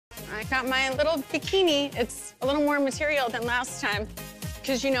I got my little bikini. It's a little more material than last time,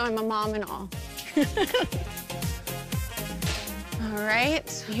 because you know I'm a mom and all. All right,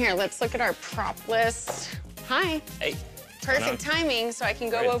 here, let's look at our prop list. Hi. Hey. Perfect timing, so I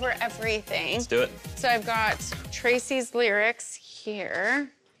can go over everything. Let's do it. So I've got Tracy's lyrics here.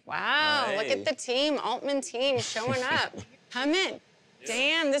 Wow, Hey. look at the team, Altman team showing up. Come in.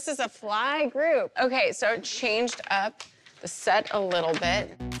 Damn, this is a fly group. Okay, so it changed up the set a little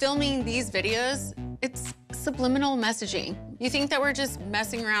bit. Filming these videos, it's subliminal messaging. You think that we're just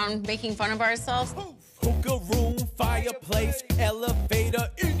messing around, making fun of ourselves? Hookah room, fireplace, elevator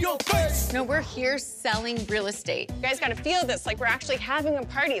in your face. No, we're here selling real estate. You guys gotta feel this, like we're actually having a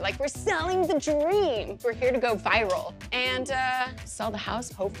party, like we're selling the dream. We're here to go viral and sell the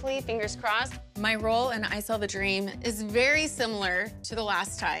house, hopefully, fingers crossed. My role in I Sell the Dream is very similar to the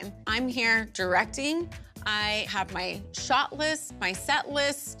last time. I'm here directing. I have my shot list, my set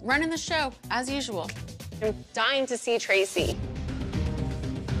list, running the show, as usual. I'm dying to see Tracy.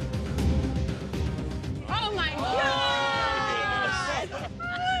 Oh my God!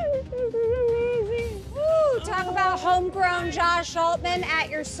 This is amazing. Woo, talk about homegrown Josh Altman at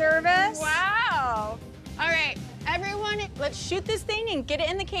your service. Wow. All right, everyone, let's shoot this thing and get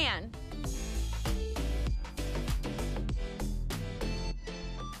it in the can.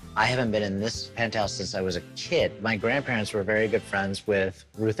 I haven't been in this penthouse since I was a kid. My grandparents were very good friends with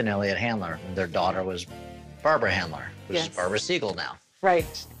Ruth and Elliot Handler. Their daughter was Barbara Handler, who's Yes. Barbara Siegel now.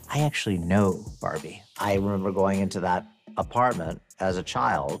 Right. I actually know Barbie. I remember going into that apartment as a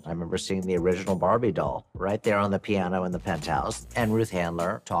child. I remember seeing the original Barbie doll right there on the piano in the penthouse, and Ruth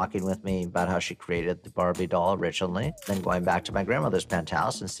Handler talking with me about how she created the Barbie doll originally, then going back to my grandmother's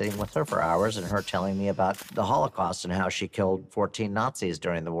penthouse and sitting with her for hours and her telling me about the Holocaust and how she killed 14 Nazis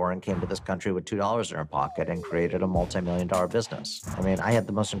during the war and came to this country with $2 in her pocket and created a multi-million-dollar business. I mean, I had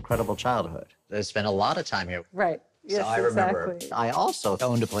the most incredible childhood. I spent a lot of time here. Right. Yes, So I remember. exactly. I also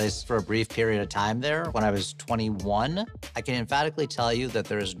owned a place for a brief period of time there when I was 21. I can emphatically tell you that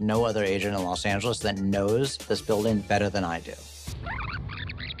there is no other agent in Los Angeles that knows this building better than I do.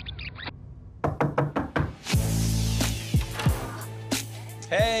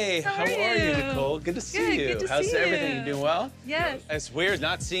 Hey, how are you, you? Nicole? Good to see Good, you. good to How's see everything? you. You doing well? Yes. It's weird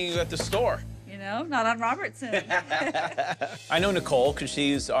not seeing you at the store. You know, not on Robertson. I know Nicole because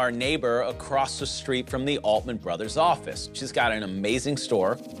she's our neighbor across the street from the Altman Brothers office. She's got an amazing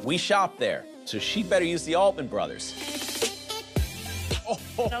store. We shop there, so she better use the Altman Brothers.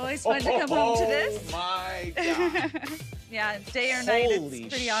 It's always fun to come home to this. Oh my God. Yeah, day or night, Holy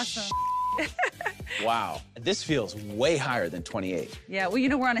it's pretty awesome. Wow. This feels way higher than 28. Yeah, well, you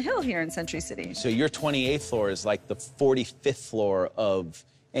know, we're on a hill here in Century City. So your 28th floor is like the 45th floor of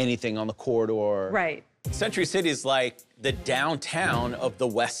anything on the corridor. Right. Century City is like the downtown of the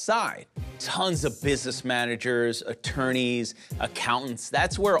West Side. Tons of business managers, attorneys, accountants.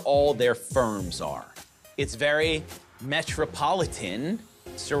 That's where all their firms are. It's very metropolitan,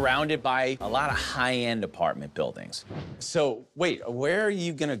 surrounded by a lot of high-end apartment buildings. So wait, where are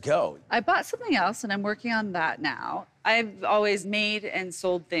you gonna go? I bought something else, and I'm working on that now. I've always made and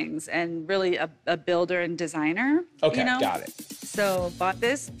sold things, and really a builder and designer. Okay, you know? got it. So bought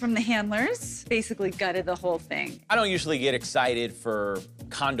this from the handlers, basically gutted the whole thing. I don't usually get excited for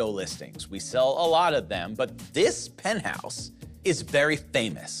condo listings. We sell a lot of them, but this penthouse is very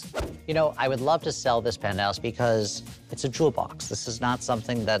famous. You know, I would love to sell this penthouse because it's a jewel box. This is not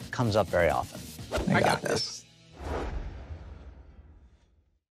something that comes up very often. I got this.